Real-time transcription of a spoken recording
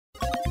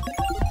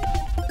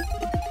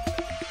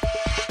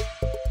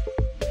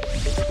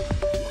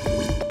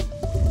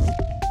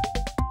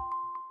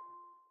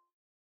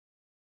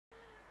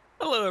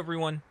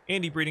everyone,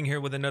 Andy Breeding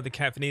here with another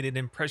Caffeinated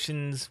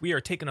Impressions. We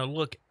are taking a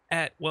look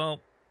at,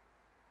 well,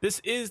 this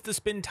is the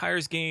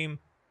Spintires game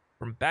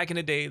from back in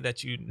the day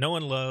that you know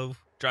and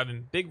love,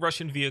 driving big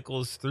Russian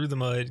vehicles through the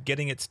mud,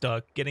 getting it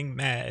stuck, getting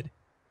mad,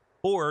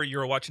 or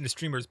you're watching the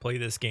streamers play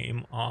this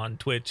game on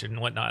Twitch and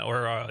whatnot,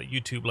 or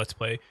YouTube Let's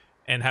Play,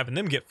 and having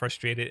them get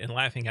frustrated and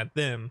laughing at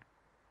them.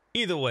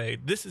 Either way,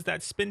 this is that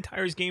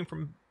Spintires game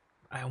from,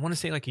 I want to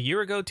say like a year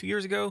ago, 2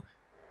 years ago,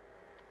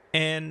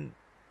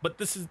 but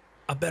this is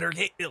a better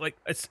game. Like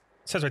it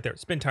says right there,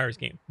 Spintires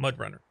game,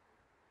 Mudrunner.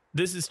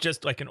 This is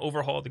just like an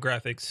overhaul of the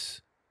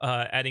graphics,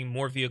 adding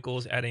more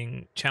vehicles,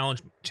 adding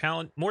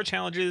more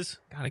challenges.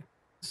 God, I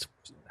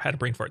had a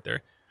brain fart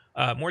there.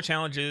 More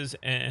challenges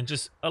and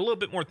just a little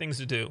bit more things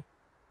to do.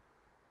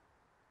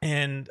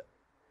 And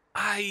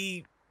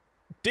I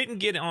didn't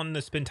get on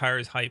the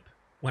Spintires hype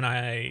when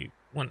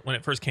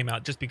it first came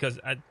out, just because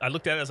I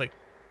looked at it as like,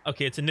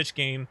 okay, it's a niche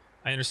game.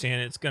 I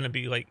understand it's gonna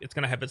be like, it's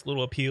gonna have its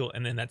little appeal,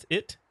 and then that's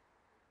it.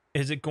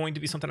 Is it going to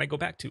be something I go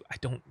back to? I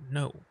don't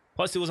know.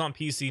 Plus, it was on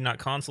PC, not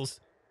consoles.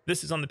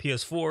 This is on the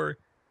PS4.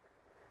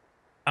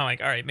 I'm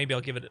like, all right, maybe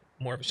I'll give it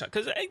more of a shot.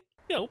 Because,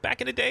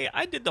 back in the day,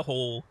 I did the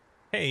whole,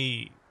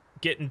 hey,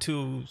 get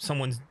into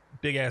someone's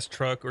big-ass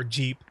truck or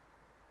Jeep,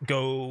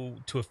 go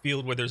to a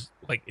field where there's,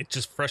 like, it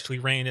just freshly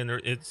rained and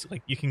it's,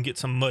 like, you can get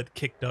some mud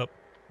kicked up.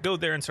 Go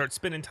there and start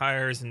spinning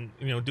tires and,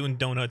 doing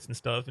donuts and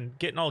stuff and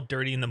getting all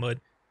dirty in the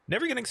mud.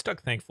 Never getting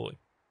stuck, thankfully.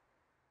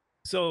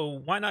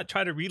 So why not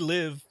try to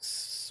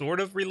sort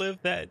of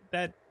relive that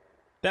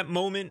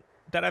moment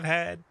that I've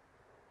had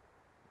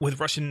with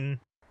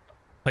Russian,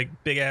 like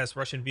big ass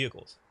Russian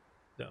vehicles.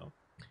 So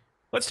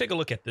let's take a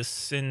look at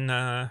this.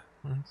 It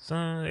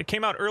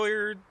came out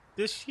earlier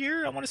this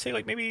year. I want to say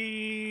like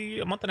maybe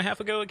a month and a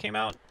half ago it came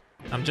out.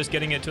 I'm just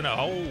getting it to now.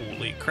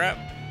 Holy crap.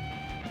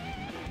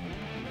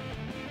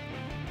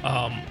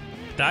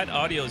 That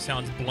audio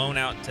sounds blown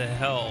out to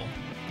hell.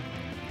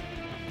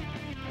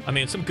 I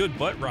mean, it's some good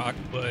butt rock,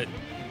 but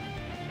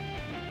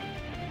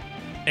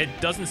it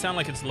doesn't sound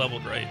like it's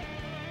leveled right.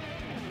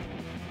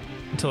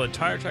 Until a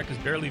tire track is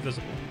barely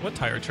visible. What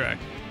tire track?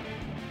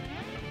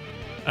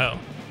 Oh.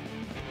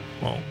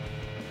 Well,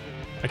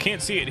 I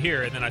can't see it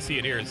here, and then I see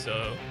it here,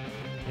 so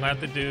I'm gonna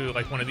have to do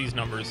like one of these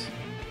numbers.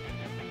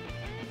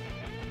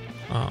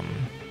 I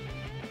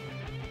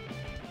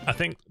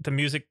think the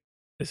music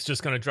is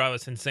just gonna drive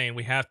us insane.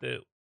 We have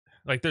to,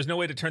 like, there's no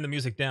way to turn the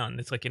music down.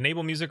 It's like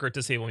enable music or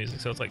disable music.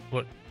 So it's like,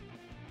 look.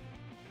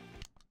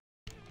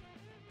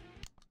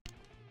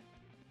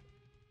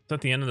 Is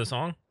that the end of the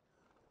song?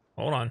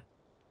 Hold on.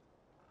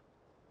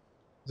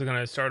 Is it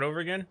gonna start over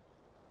again?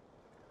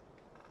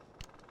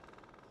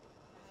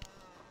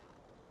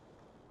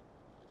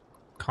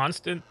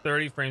 Constant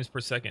 30 frames per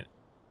second.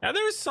 Now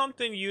there's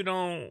something you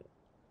don't...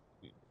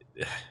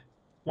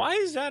 Why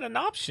is that an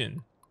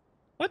option?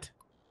 What?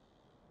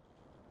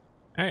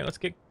 All right, let's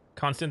get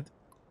constant...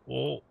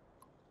 Whoa.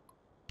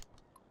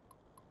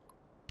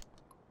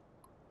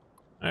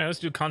 All right, let's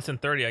do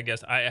constant 30, I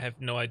guess. I have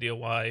no idea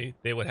why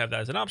they would have that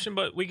as an option,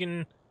 but we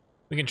can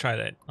try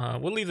that.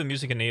 We'll leave the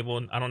music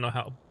enabled. I don't know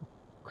how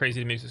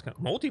crazy the music's going.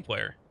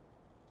 Multiplayer.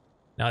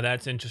 Now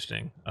that's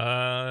interesting.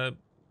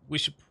 We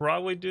should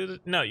probably do this.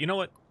 No, you know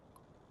what?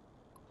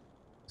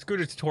 Screw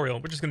the tutorial.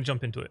 We're just going to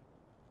jump into it.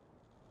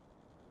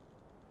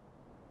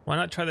 Why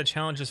not try the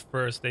challenges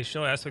first? They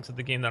show aspects of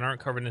the game that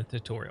aren't covered in the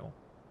tutorial.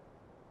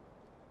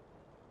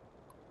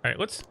 All right,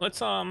 let's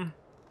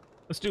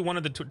do one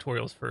of the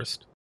tutorials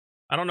first.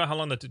 I don't know how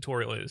long the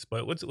tutorial is,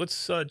 but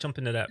let's jump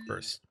into that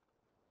first.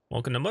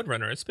 Welcome to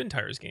Mudrunner, it's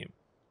Spintires game.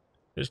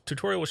 This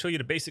tutorial will show you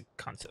the basic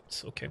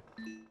concepts. Okay.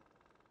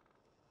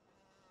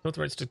 Both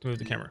right stick to move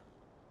the camera.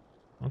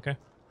 Okay.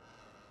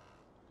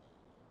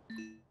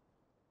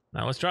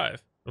 Now let's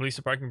drive. Release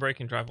the parking brake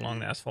and drive along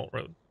the asphalt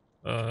road.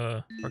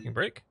 Parking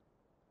brake?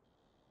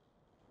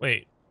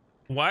 Wait,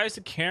 why is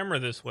the camera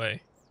this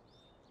way?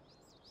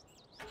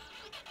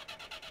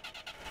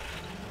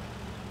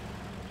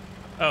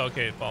 Oh,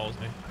 okay, it follows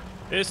me.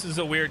 This is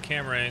a weird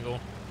camera angle.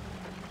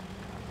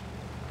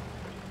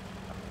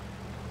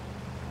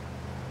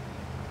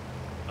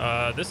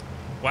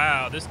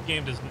 Wow, this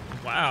game does,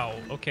 wow,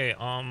 okay,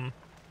 all-wheel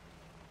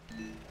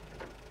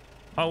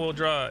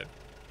drive.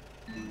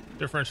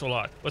 Differential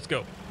lock, let's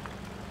go.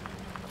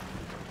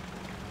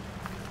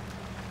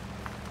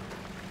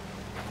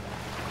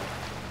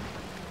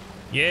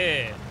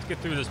 Yeah, let's get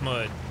through this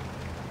mud.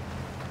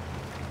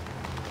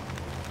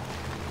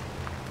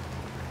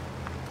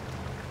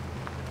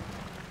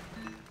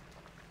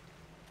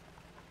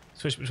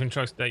 Switch between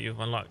trucks that you've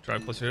unlocked.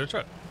 Drive closer to the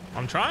truck.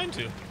 I'm trying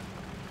to.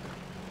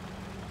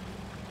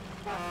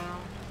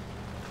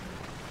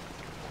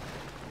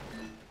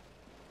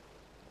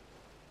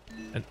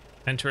 And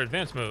enter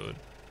advanced mode.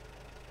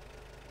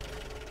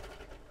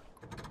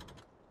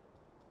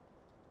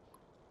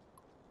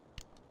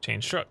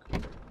 Change truck.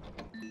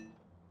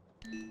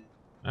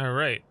 All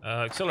right.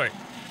 Accelerate.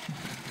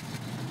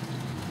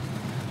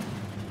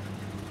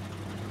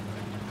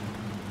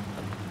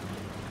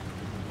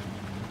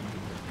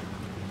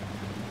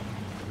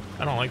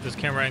 I don't like this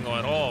camera angle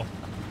at all.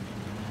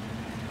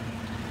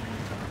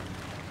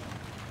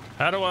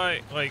 How do I,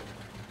 like...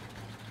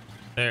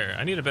 There,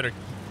 I need a better...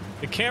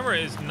 The camera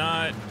is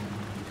not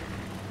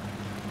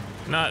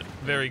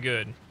very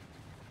good.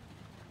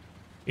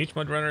 Each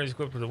Mudrunner is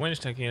equipped with a winch,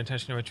 taking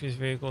attention to retrieve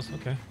vehicles.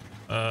 Okay.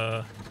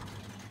 Oh,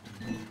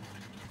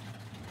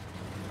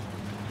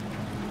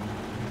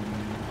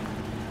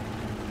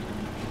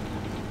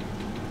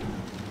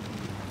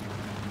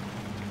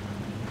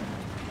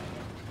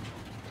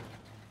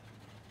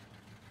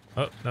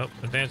 nope.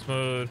 Advanced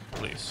mode,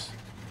 police.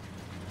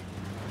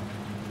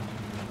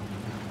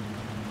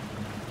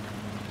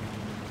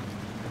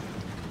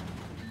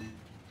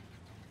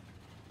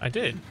 I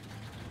did.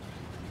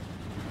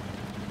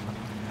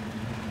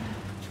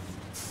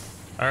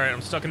 All right,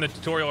 I'm stuck in the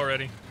tutorial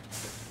already.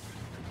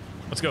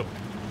 Let's go.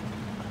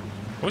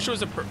 I wish it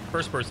was a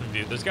first-person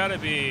view. There's got to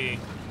be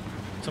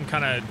some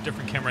kind of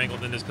different camera angle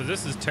than this, because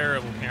this is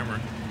terrible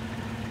camera.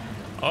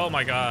 Oh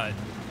my god.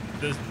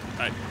 This,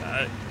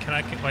 can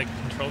I like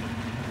control?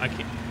 I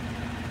can't.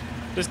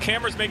 This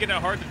camera's making it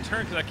hard to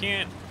turn because I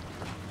can't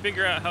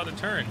figure out how to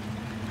turn.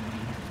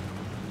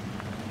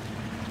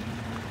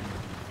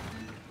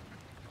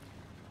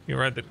 You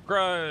arrive at the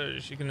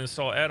garage. You can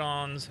install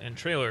add-ons and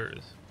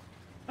trailers.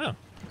 Oh,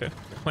 okay.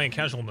 Playing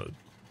casual mode.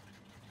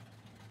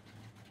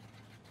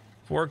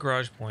 4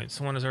 garage points.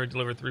 Someone has already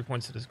delivered 3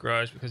 points to this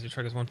garage. Because your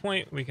truck is 1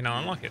 point, we can now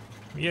unlock it.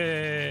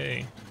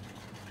 Yay!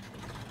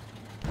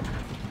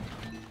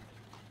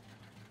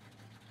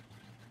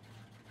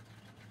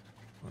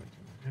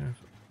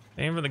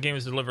 The aim of the game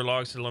is to deliver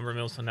logs to the lumber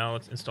mill, so now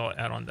let's install an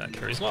add-on that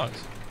carries logs.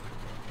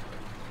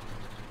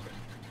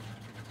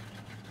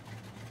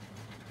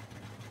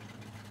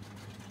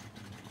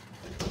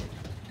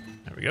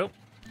 There we go.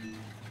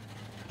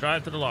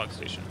 Drive to the log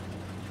station.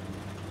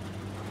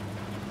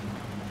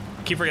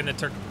 Keep forgetting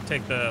to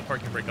take the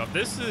parking brake off.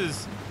 This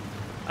is...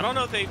 I don't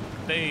know if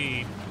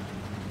they...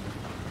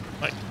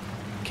 Like...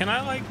 Can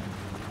I, like...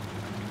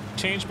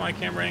 change my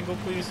camera angle,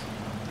 please?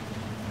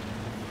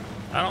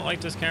 I don't like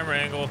this camera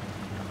angle.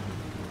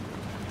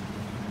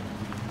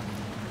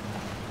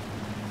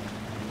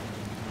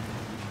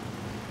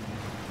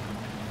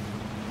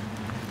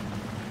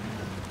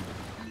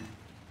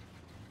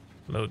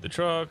 Load the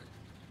truck.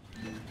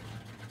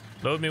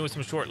 Load me with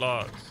some short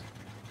logs.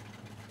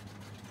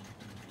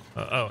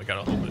 Oh, I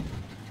gotta hold it.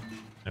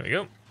 There we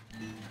go.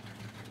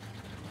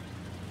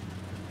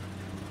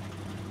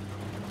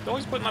 It's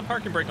always putting my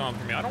parking brake on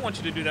for me. I don't want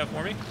you to do that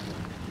for me.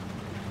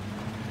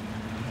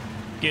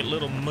 Get a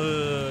little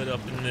mud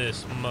up in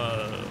this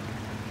mud.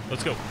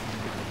 Let's go.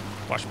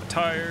 Wash my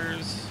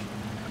tires.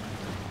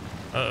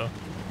 Uh-oh.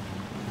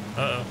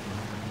 Uh-oh.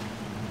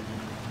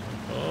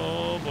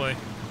 Oh, boy.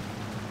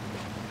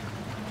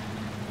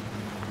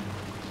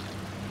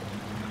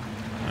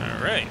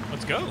 All right,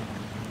 let's go.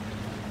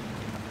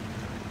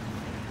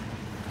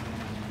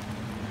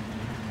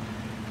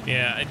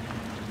 Yeah,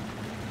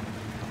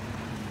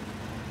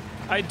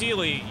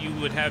 ideally you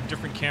would have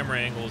different camera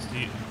angles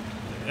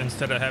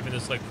instead of having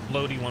this like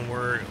floaty one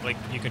where like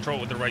you control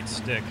it with the right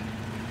stick,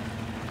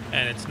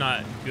 and it's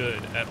not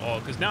good at all.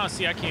 Because now,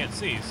 see, I can't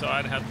see, so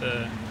I'd have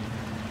to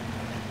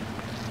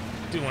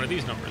do one of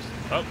these numbers.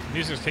 Oh,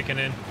 music's kicking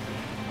in.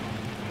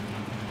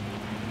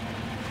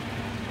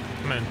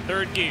 I'm in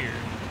 3rd gear.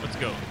 Let's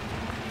go.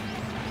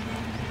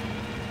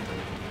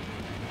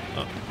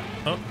 Oh,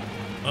 oh,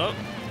 oh.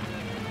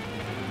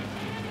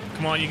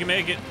 Come on, you can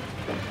make it.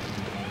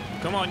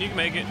 Come on, you can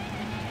make it.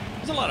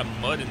 There's a lot of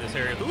mud in this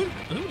area.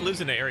 Who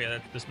lives in an area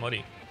that's this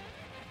muddy?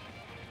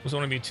 There's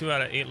only be 2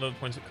 out of 8 load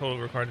points of total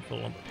required to fill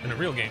lumber in a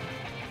real game.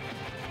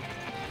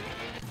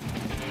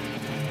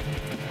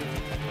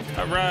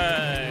 All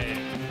right.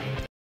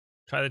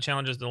 Try the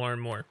challenges to learn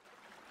more.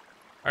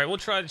 All right, we'll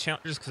try the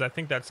challenges because I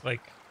think that's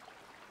like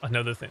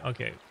another thing.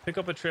 Okay, pick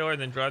up a trailer,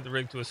 then drive the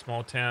rig to a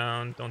small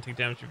town. Don't take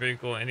damage to your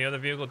vehicle. Any other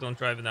vehicle, don't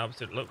drive in the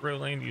opposite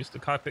road lane. Use the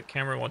cockpit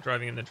camera while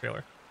driving in the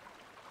trailer.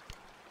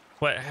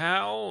 But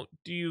how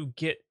do you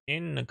get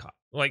in the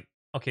like?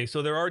 Okay,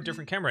 so there are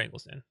different camera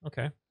angles then.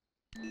 Okay.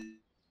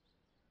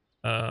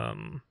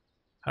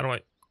 How do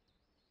I?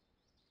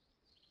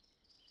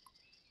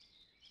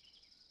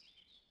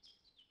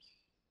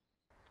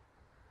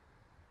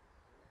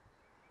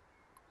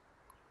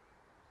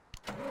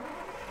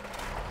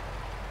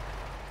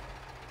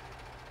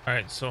 All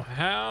right, so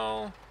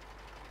how?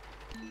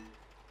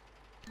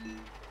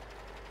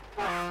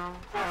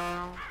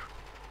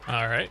 All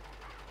right.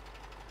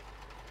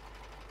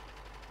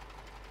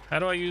 How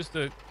do I use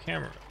the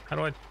camera? How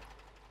do I?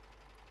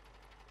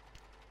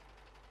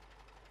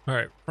 All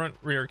right, front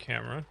rear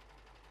camera.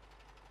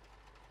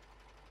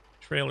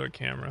 Trailer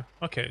camera.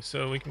 Okay,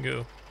 so we can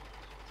go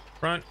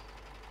front.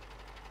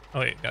 Oh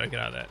wait, gotta get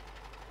out of that.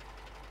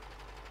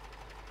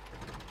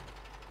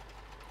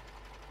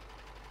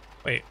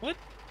 Wait, what?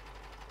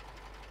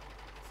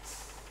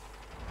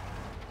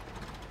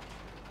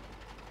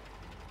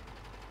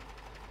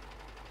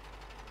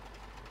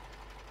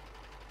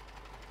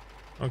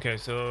 Okay,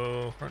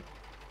 so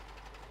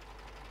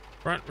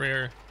front,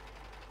 rear.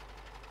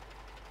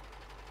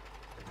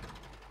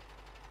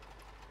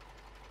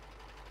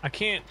 I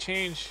can't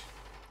change.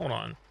 Hold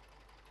on.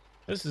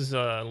 This is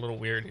a little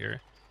weird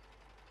here.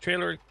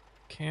 Trailer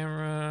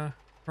camera,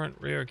 front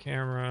rear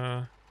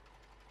camera,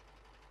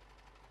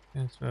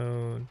 dance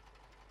mode,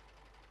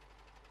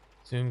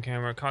 zoom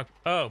camera,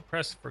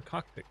 press for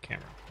cockpit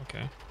camera.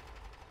 Okay.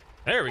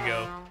 There we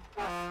go.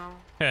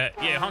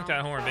 Yeah, honk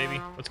that horn, baby.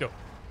 Let's go.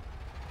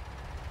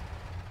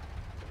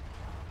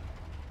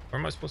 Where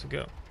am I supposed to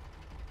go?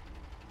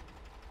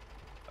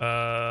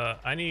 I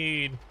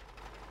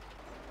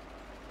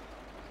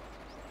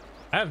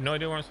have no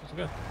idea where I'm supposed to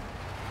go.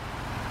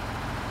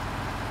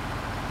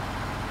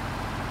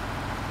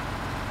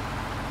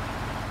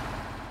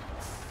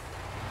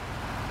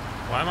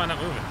 Why am I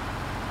not moving?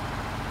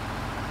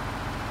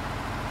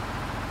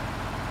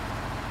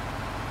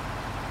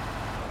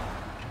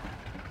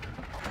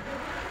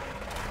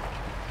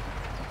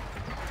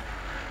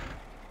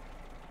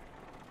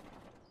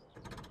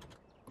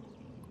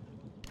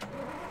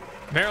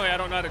 Apparently, I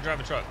don't know how to drive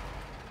a truck.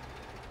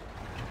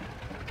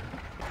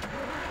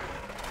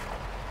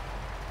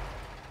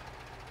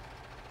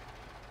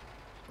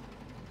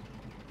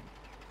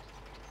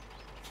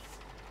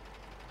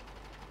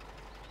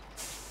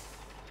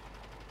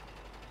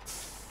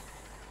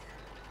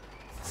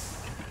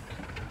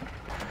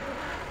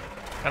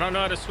 I don't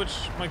know how to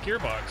switch my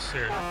gearbox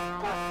here.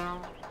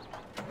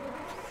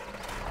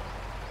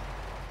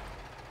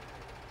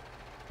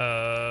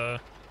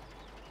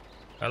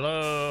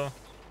 Hello?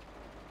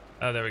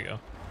 Oh, there we go.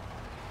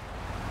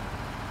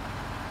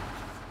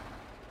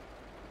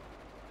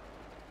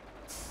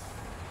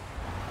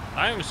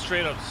 I am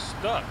straight up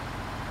stuck.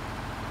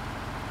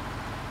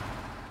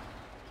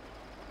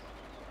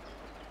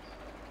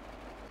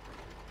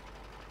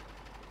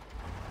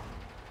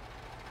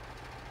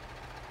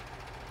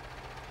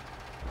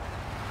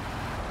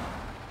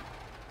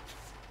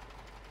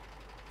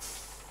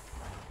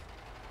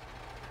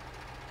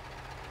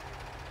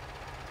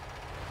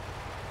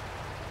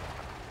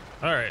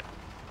 All right.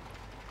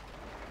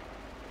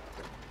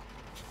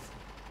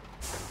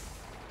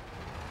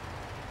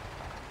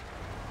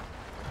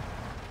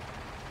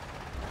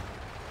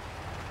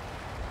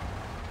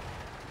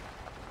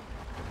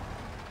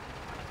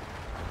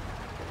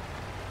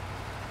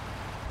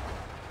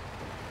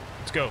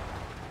 Let's go.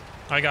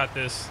 I got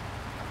this.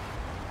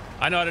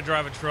 I know how to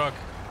drive a truck.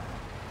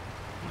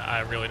 Nah, I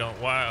really don't.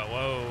 Wow.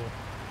 Whoa.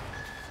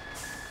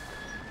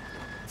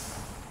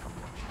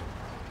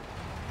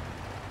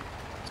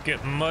 It's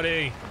getting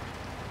muddy.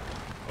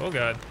 Oh,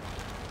 God.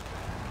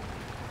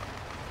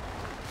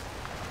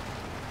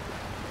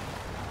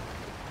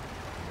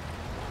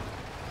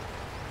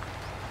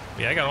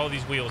 Yeah, I got all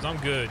these wheels. I'm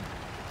good.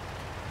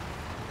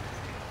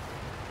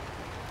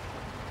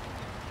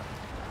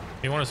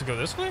 You want us to go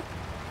this way? Is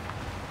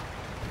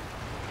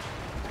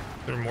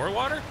there more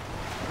water?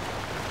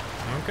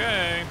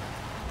 Okay.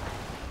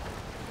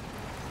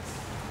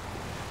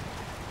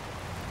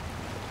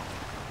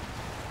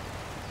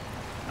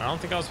 I don't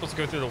think I was supposed to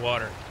go through the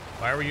water.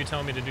 Why were you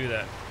telling me to do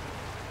that?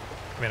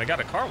 I mean, I got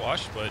a car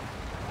wash, but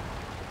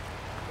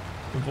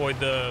avoid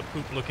the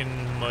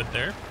poop-looking mud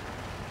there.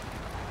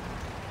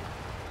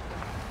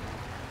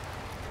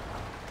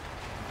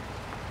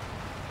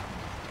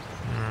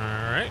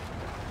 All right.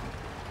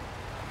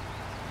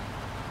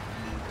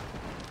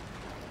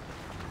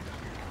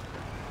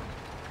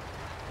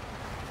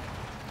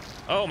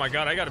 Oh my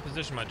God, I gotta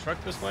position my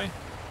truck this way.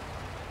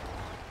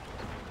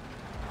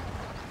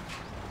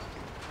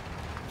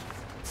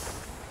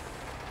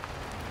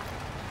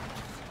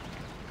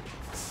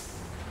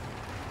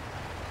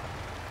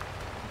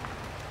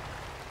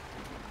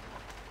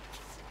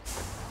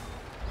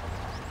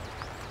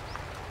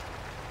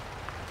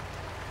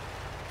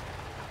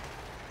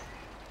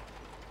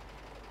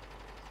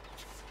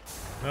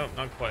 Nope,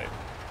 not quite.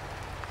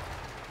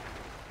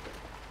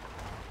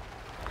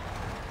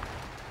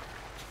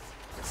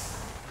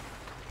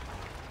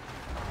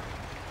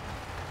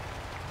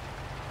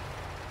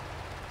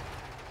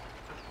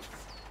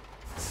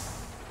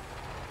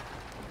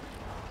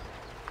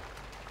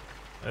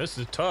 This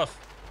is tough.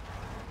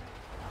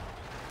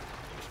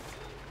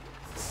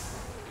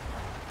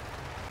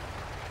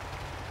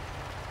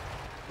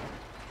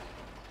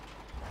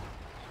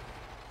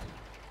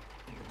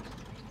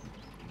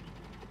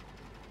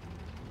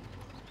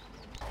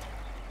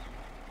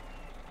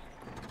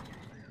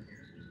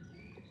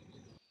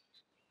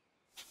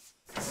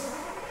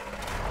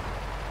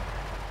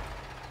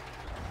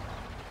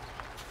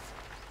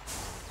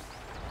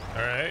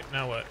 All right,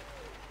 now what?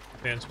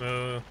 Advanced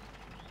mode.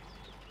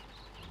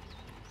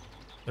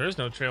 There is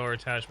no trailer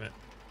attachment.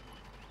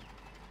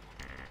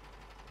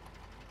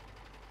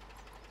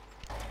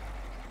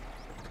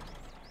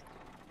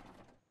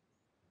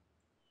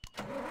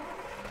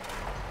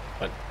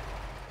 What?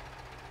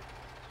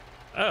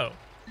 Oh.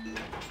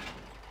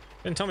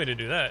 Didn't tell me to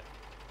do that.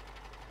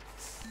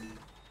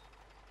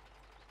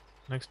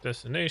 Next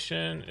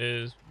destination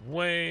is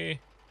way...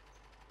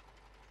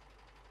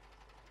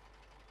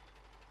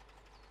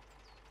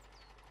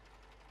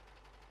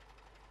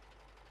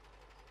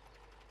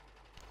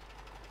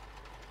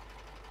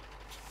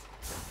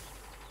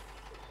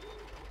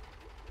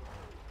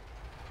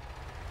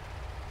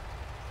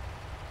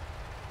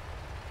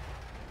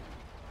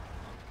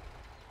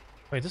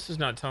 Wait, this is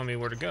not telling me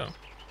where to go.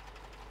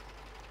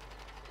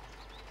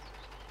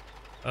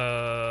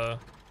 Can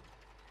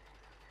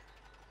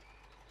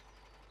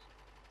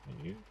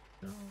you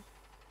go?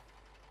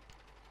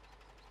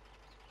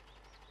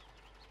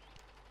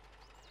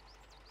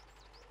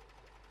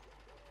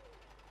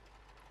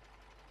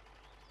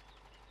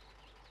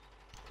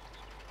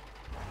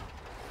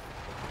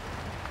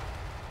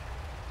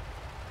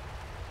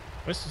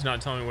 This is not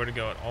telling me where to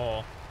go at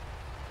all.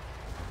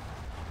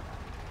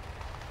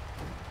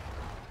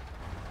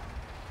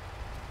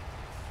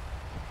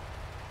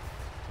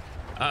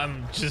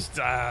 I'm just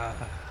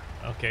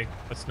okay,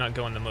 let's not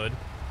go in the mud.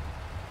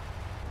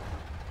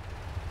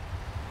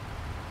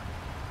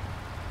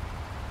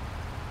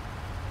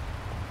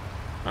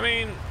 I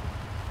mean,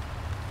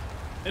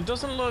 it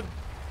doesn't look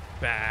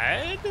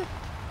bad,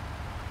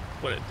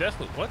 but it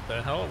definitely, what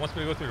the hell? It wants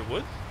me to go through the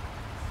woods?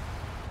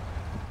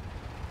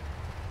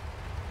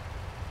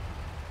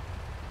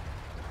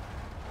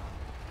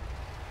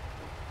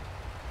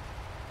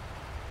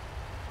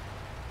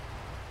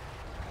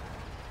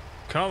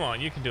 Come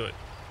on, you can do it.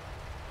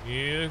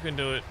 You can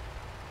do it.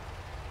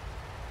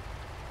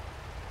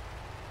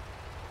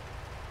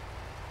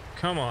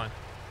 Come on.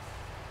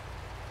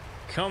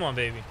 Come on,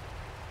 baby.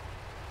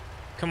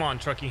 Come on,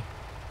 trucky.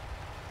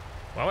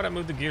 Why would I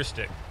move the gear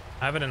stick?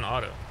 I have it in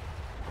auto.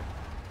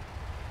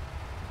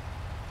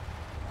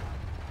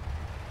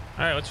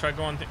 All right, let's try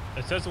going.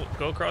 It says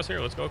go across here.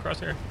 Let's go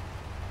across here.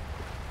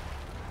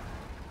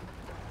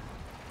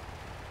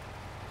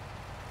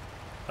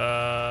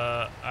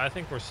 I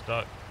think we're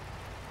stuck.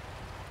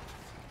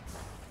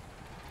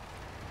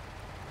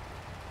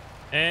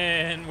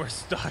 And we're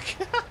stuck.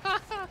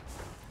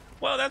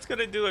 Well, that's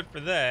gonna do it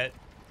for that.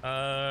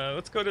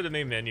 Let's go to the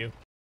main menu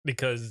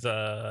because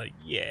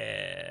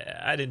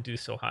yeah, I didn't do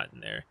so hot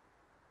in there.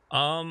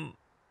 I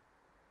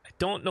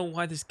don't know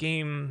why this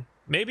game.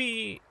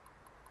 Maybe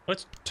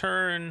let's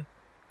turn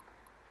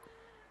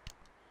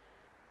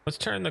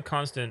the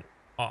constant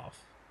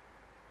off.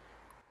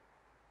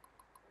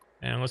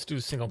 And let's do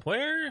single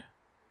player.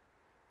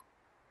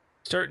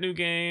 Start new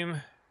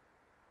game.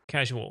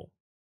 Casual.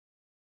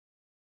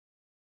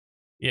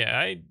 Yeah,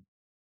 I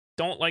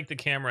don't like the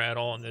camera at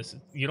all in this.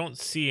 You don't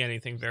see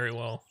anything very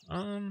well. What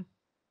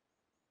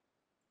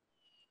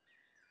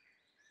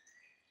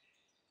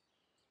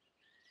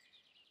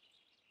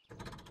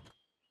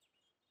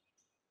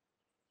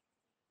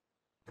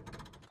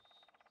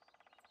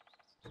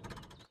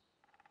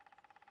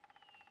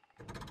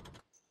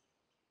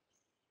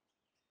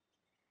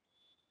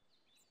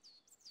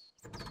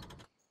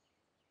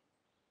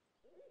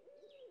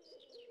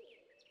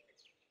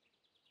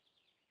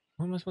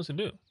am I supposed to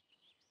do?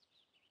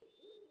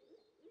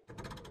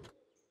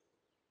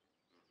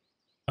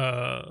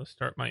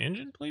 Start my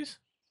engine, please.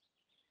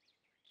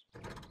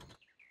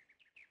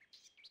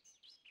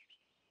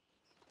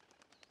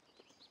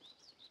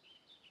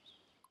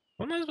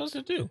 What am I supposed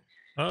to do?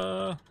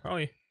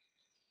 Probably.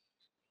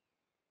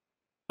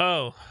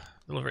 Oh,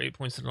 deliver 8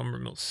 points to the lumber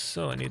mill.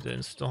 So I need to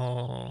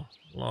install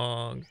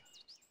log.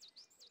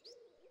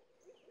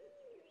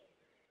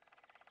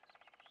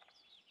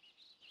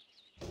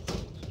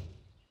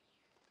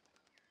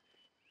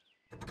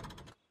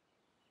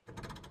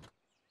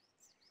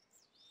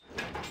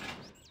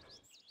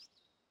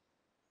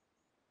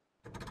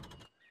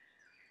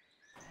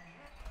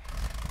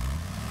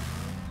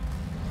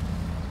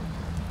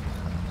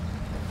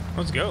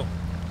 Let's go.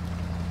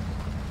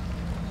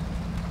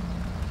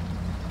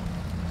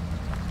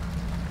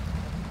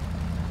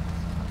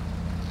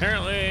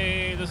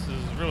 Apparently, this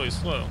is really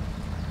slow.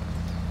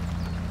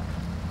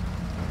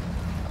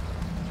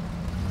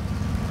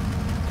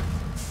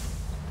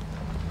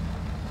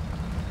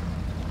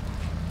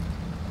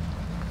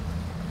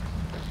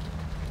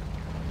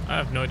 I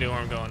have no idea where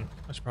I'm going.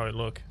 I should probably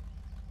look.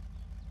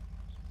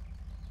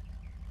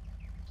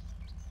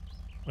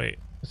 Wait,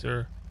 is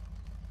there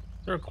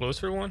a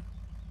closer one?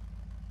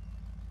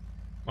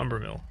 Lumber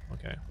mill.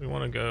 Okay, we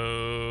want to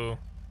go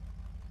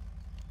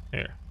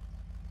here.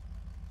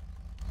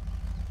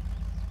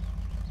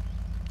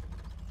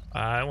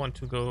 I want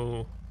to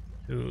go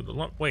to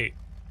the wait.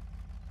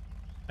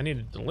 I need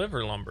to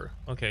deliver lumber.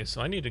 Okay, so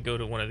I need to go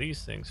to one of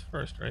these things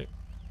first, right?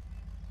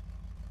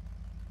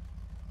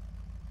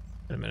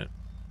 Wait a minute.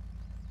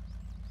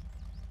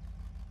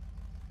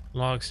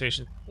 Log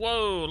station.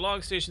 Whoa,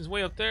 log station's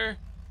way up there.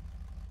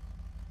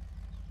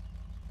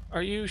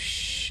 Are you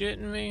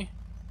shitting me?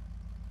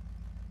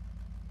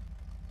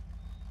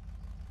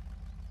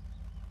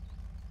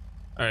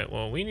 All right,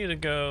 well, we need to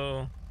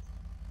go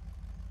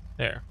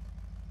there.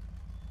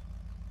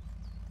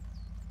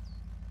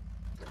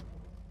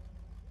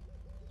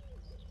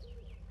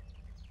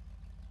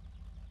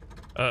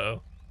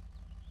 Uh-oh.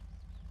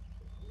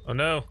 Oh,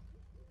 no.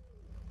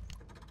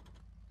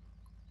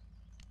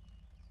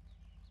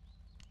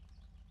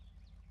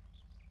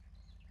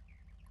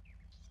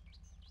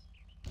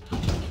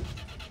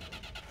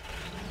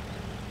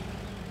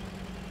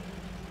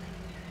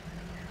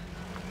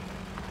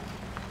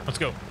 Let's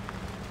go.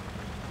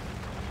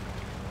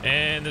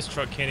 And this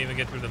truck can't even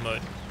get through the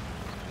mud.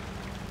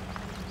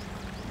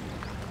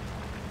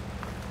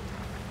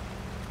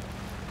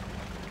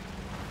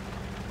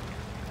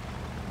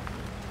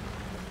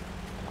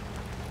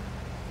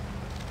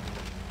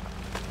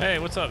 Hey,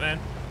 what's up, man?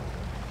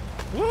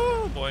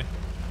 Woo, boy.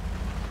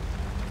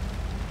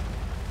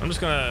 I'm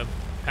just gonna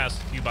pass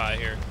you by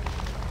here.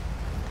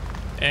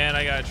 And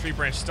I got a tree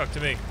branch stuck to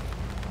me.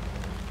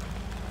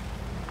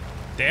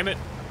 Damn it.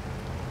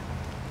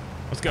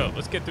 Let's go.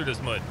 Let's get through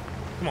this mud.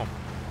 Come on.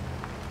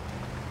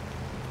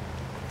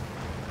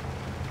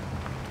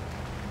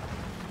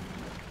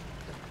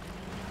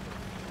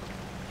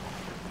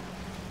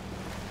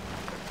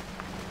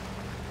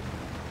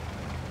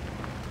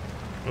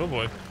 Oh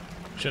boy.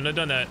 Shouldn't have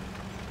done that.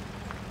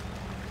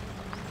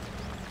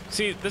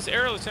 See, this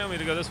arrow is telling me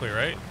to go this way,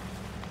 right?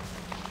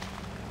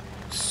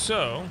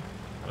 So,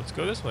 let's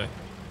go this way.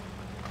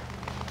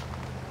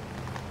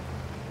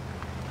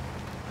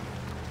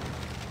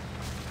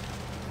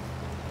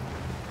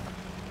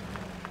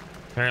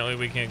 Apparently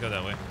we can't go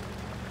that way.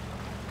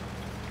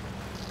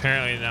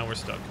 Apparently now we're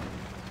stuck.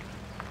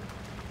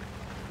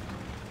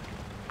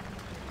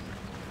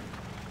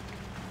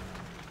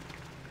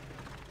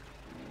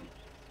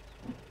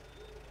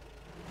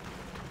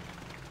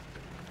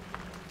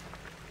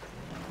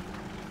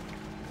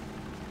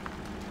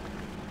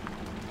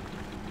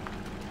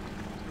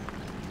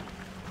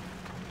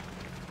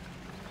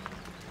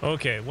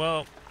 Okay,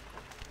 well...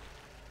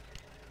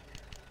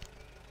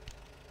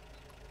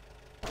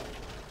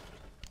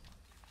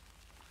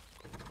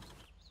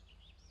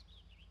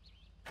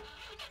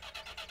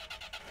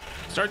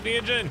 Start the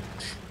engine!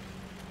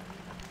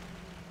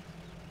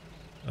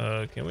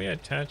 Can we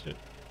attach it?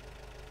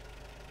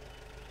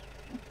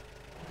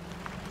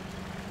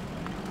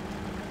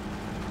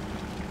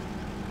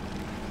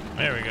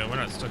 There we go, we're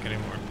not stuck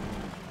anymore.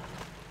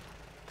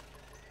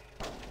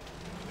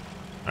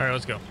 Alright,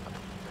 let's go.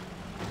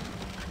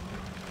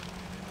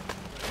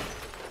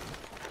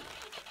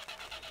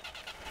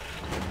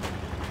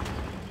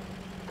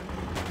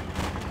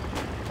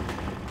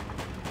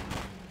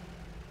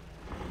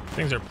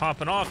 Things are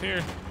popping off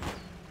here.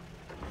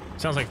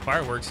 Sounds like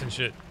fireworks and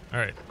shit. All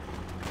right.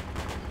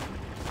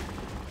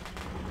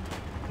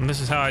 And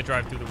this is how I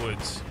drive through the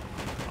woods.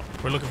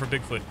 We're looking for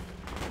Bigfoot.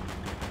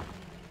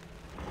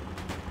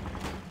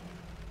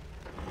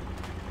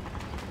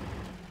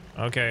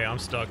 Okay, I'm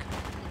stuck.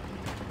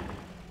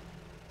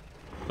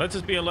 Let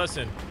this be a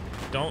lesson.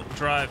 Don't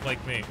drive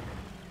like me,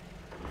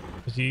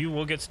 'cause you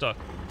will get stuck.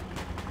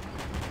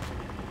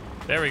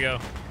 There we go.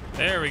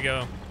 There we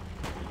go.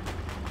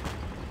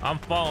 I'm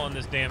following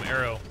this damn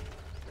arrow.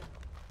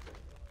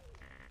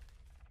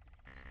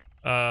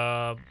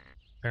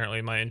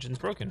 Apparently my engine's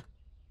broken.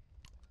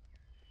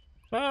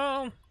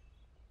 Well...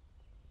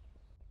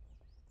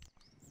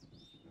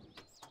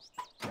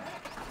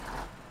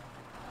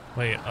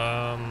 Wait,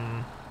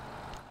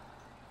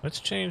 let's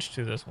change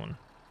to this one.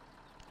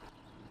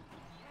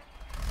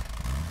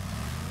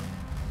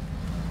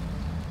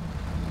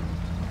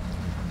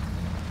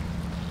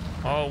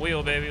 All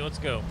wheel, baby, let's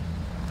go.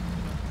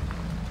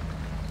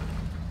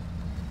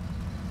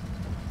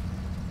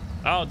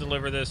 I'll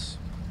deliver this.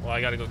 Well,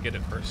 I gotta go get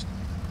it first.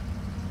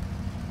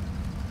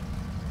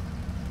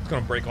 It's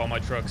gonna break all my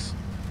trucks.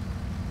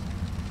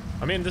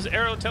 I mean, this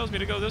arrow tells me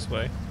to go this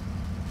way.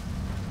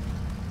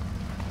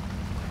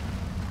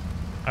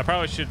 I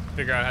probably should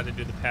figure out how to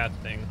do the path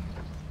thing.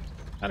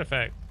 Matter of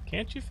fact,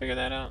 can't you figure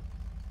that out?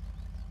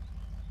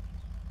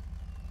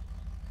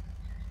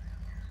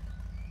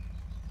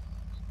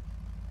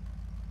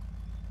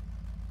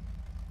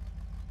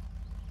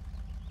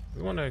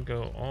 We want to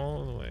go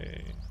all the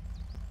way.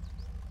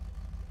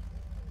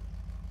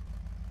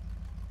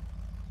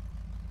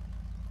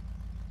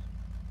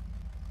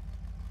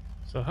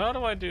 So how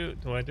do I do?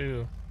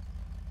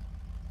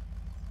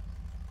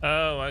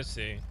 Oh, I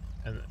see.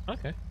 And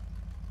okay.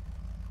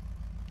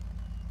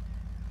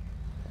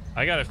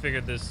 I gotta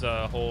figure this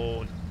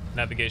whole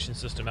navigation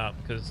system out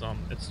because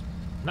it's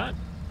not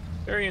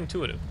very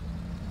intuitive.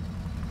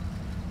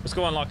 Let's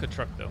go unlock a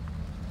truck though.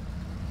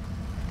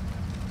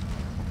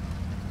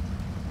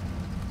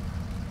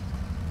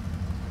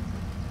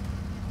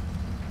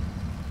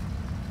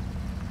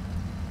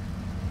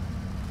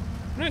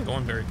 We're not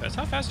going very fast.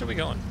 How fast are we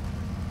going?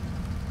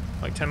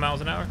 Like 10 miles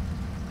an hour?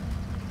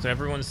 So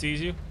everyone sees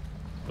you?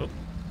 Oh.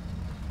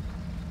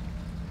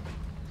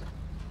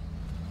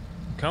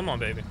 Come on,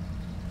 baby.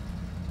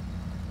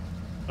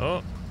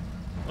 Oh.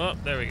 Oh,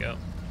 there we go.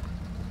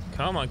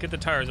 Come on, get the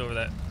tires over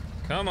that.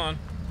 Come on.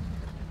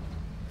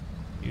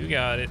 You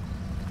got it.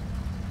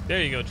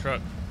 There you go, truck.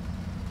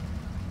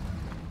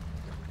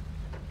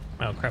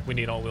 Oh, crap, we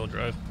need all-wheel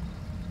drive.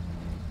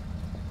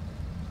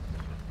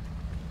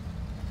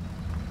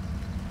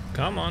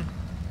 Come on.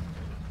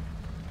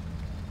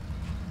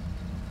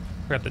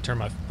 I have to turn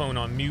my phone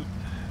on mute.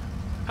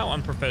 How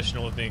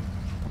unprofessional of me.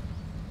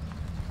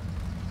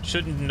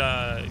 Shouldn't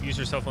use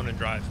your cell phone to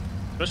drive,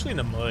 especially in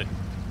the mud.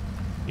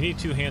 You need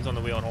two hands on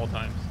the wheel at all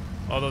times.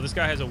 Although this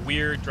guy has a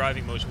weird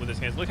driving motion with his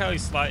hands. Look how he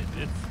slides.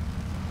 It's...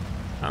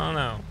 I don't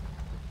know.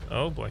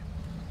 Oh boy.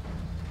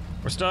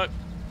 We're stuck.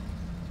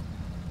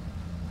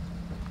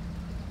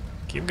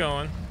 Keep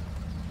going.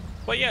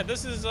 But yeah,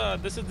 this is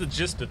the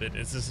gist of it.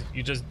 It's just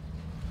you just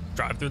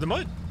drive through the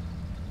mud.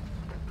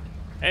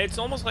 It's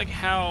almost like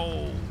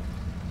how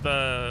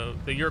the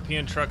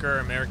European trucker,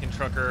 American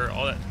trucker,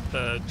 all that,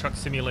 the truck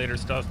simulator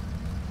stuff,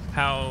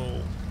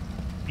 how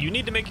you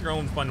need to make your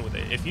own fun with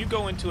it. If you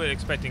go into it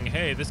expecting,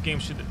 hey, this game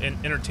should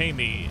entertain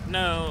me,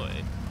 no,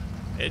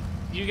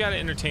 you got to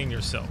entertain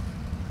yourself.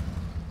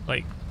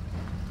 Like,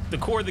 the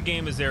core of the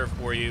game is there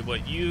for you,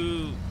 but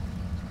you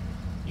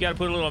got to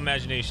put a little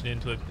imagination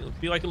into it.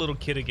 Be like a little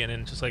kid again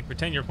and just like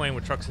pretend you're playing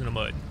with trucks in the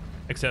mud,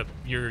 except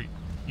you're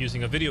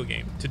using a video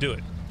game to do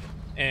it.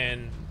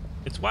 And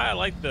it's why I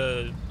like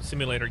the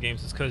simulator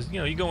games, is because,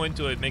 you go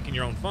into it making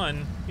your own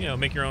fun,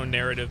 make your own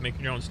narrative,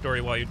 making your own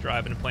story while you're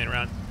driving and playing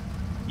around.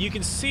 You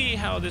can see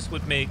how this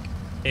would make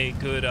a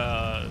good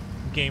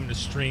game to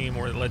stream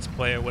or let's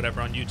play or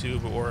whatever on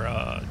YouTube or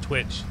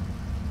Twitch.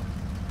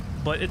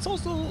 But it's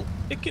also,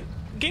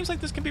 games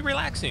like this can be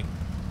relaxing.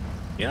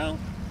 You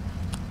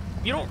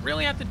don't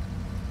really have to,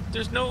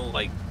 there's no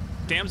like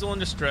damsel in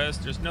distress,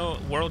 there's no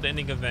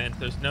world-ending event,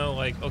 there's no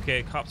like,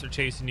 okay, cops are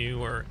chasing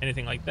you or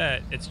anything like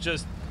that. It's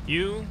just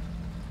you,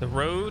 the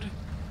road,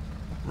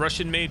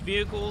 Russian-made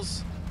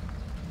vehicles,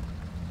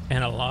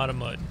 and a lot of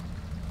mud.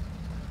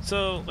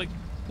 So, like,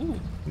 ooh,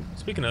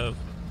 speaking of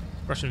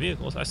Russian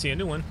vehicles, I see a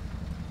new one.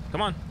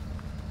 Come on.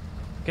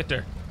 Get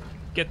there.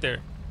 Get there.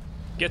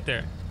 Get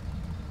there.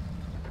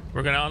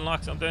 We're gonna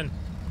unlock something.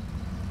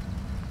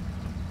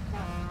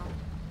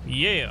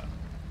 Yeah.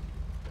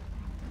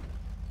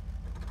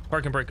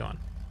 Park and brake on.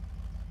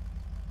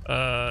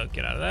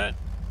 Get out of that.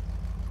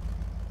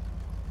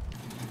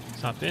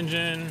 Stop the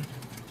engine.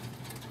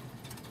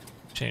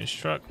 Change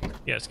truck.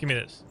 Yes, give me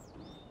this.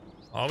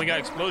 Oh, we got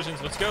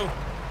explosions. Let's go.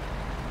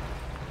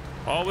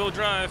 All-wheel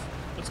drive.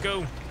 Let's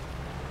go.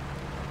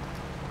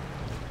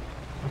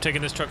 I'm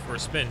taking this truck for a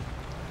spin.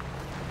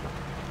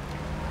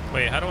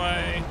 Wait, how do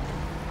I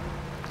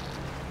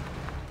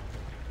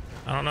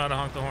don't know how to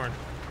honk the horn.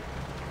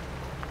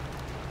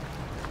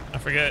 I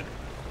forget.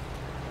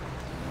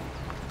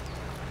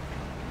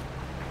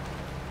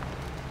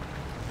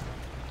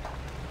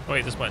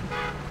 Wait, this button.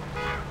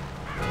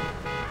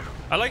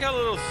 I like how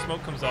little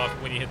smoke comes off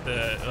when you hit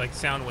the, like,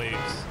 sound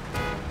waves.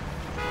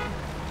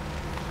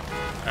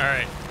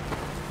 Alright.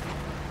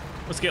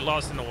 Let's get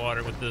lost in the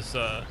water with this,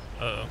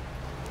 uh-oh.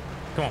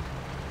 Come on.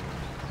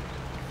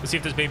 Let's see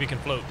if this baby can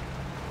float.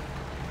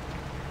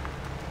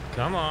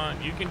 Come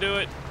on, you can do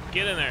it.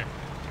 Get in there.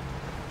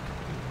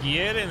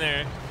 Get in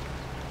there.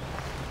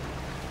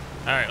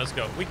 Alright, let's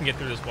go. We can get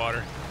through this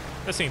water.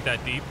 This ain't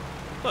that deep.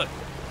 Look,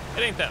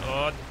 it ain't that,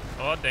 oh,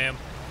 damn.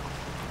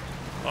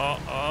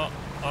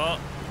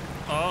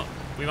 Oh,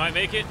 we might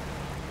make it.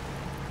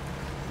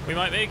 We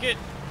might make it.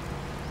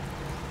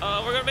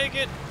 We're gonna make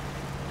it.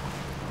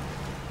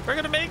 We're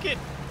gonna make it.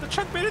 The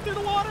truck made it through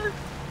the water.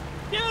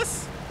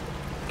 Yes.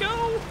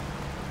 Go.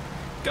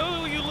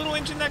 Go, you little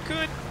engine that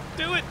could.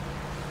 Do it.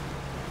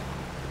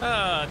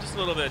 Just a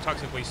little bit of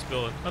toxic waste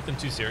spill. Nothing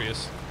too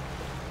serious.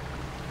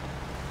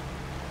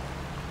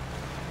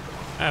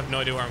 I have no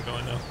idea where I'm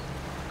going though.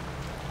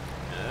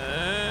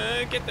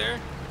 Get there.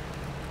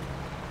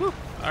 Whew.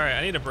 All right,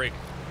 I need a break.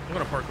 I'm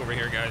gonna park over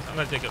here, guys. I'm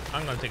gonna take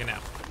a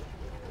nap.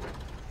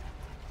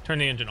 Turn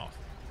the engine off.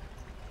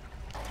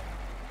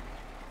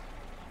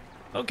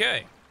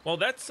 Okay. Well,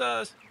 that's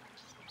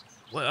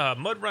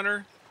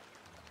Mudrunner,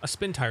 a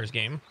Spintires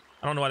game.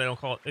 I don't know why they don't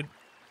call it.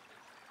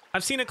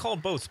 I've seen it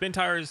called both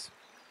Spintires,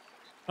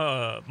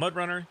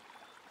 Mudrunner,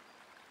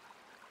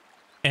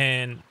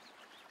 and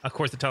of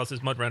course the title says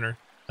Mudrunner,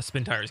 a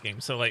Spintires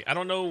game. So like, I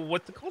don't know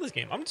what to call this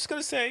game. I'm just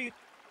gonna say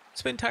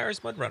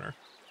Spintires Mudrunner.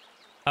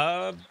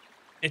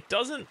 It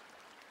doesn't.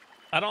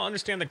 I don't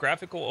understand the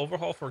graphical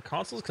overhaul for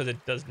consoles because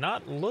it does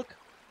not look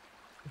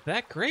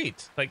that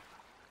great. Like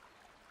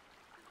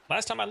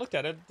last time I looked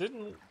at it,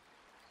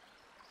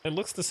 it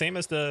looks the same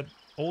as the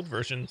old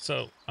version.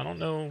 So I don't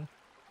know.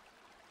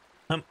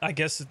 I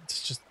guess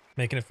it's just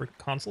making it for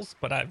consoles,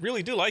 but I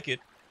really do like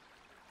it.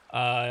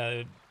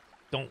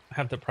 Don't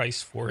have the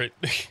price for it.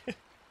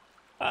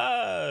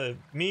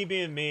 Me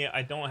being me,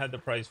 I don't have the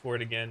price for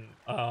it again.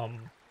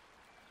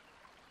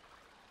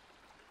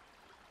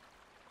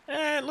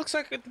 It looks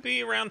like it could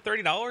be around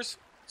 $30.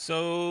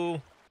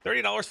 So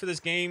 $30 for this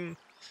game,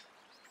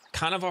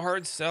 kind of a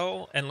hard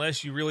sell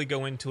unless you really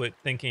go into it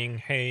thinking,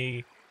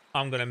 hey,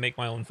 I'm going to make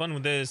my own fun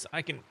with this.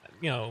 I can,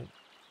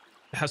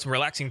 have some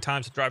relaxing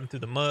times driving through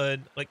the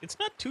mud. Like, it's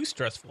not too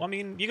stressful. I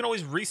mean, you can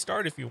always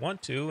restart if you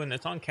want to, and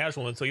it's on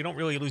casual, and so you don't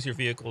really lose your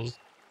vehicles.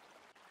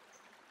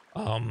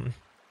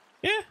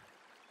 Yeah,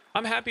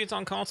 I'm happy it's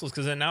on consoles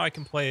because then now I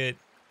can play it,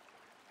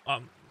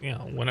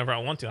 whenever I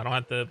want to. I don't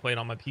have to play it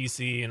on my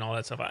PC and all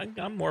that stuff.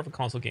 I'm more of a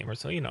console gamer,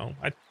 so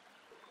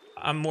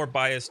I'm more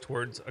biased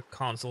towards a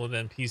console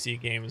than PC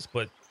games.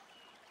 But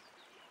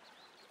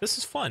this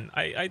is fun.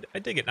 I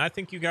dig it. And I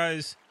think you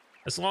guys,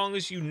 as long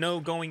as you know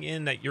going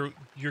in that you're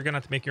gonna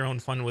have to make your own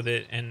fun with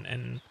it,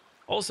 and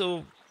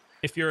also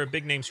if you're a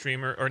big name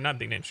streamer, or not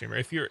big name streamer,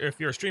 if you're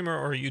a streamer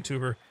or a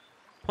YouTuber,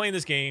 playing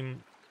this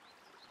game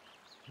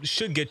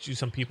should get you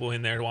some people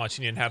in there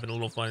watching and having a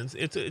little fun.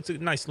 It's a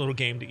nice little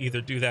game to either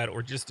do that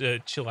or just to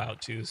chill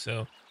out too.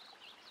 So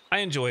I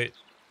enjoy it.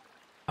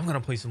 I'm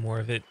gonna play some more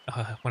of it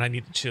when I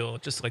need to chill,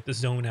 just like the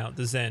zone out,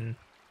 the zen.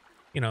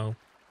 You know,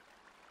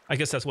 I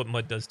guess that's what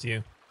mud does to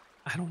you.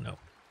 I don't know.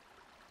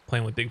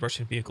 Playing with big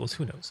Russian vehicles,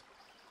 who knows?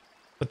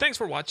 But thanks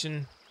for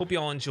watching. Hope you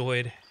all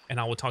enjoyed, and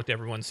I will talk to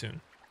everyone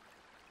soon.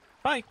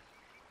 Bye.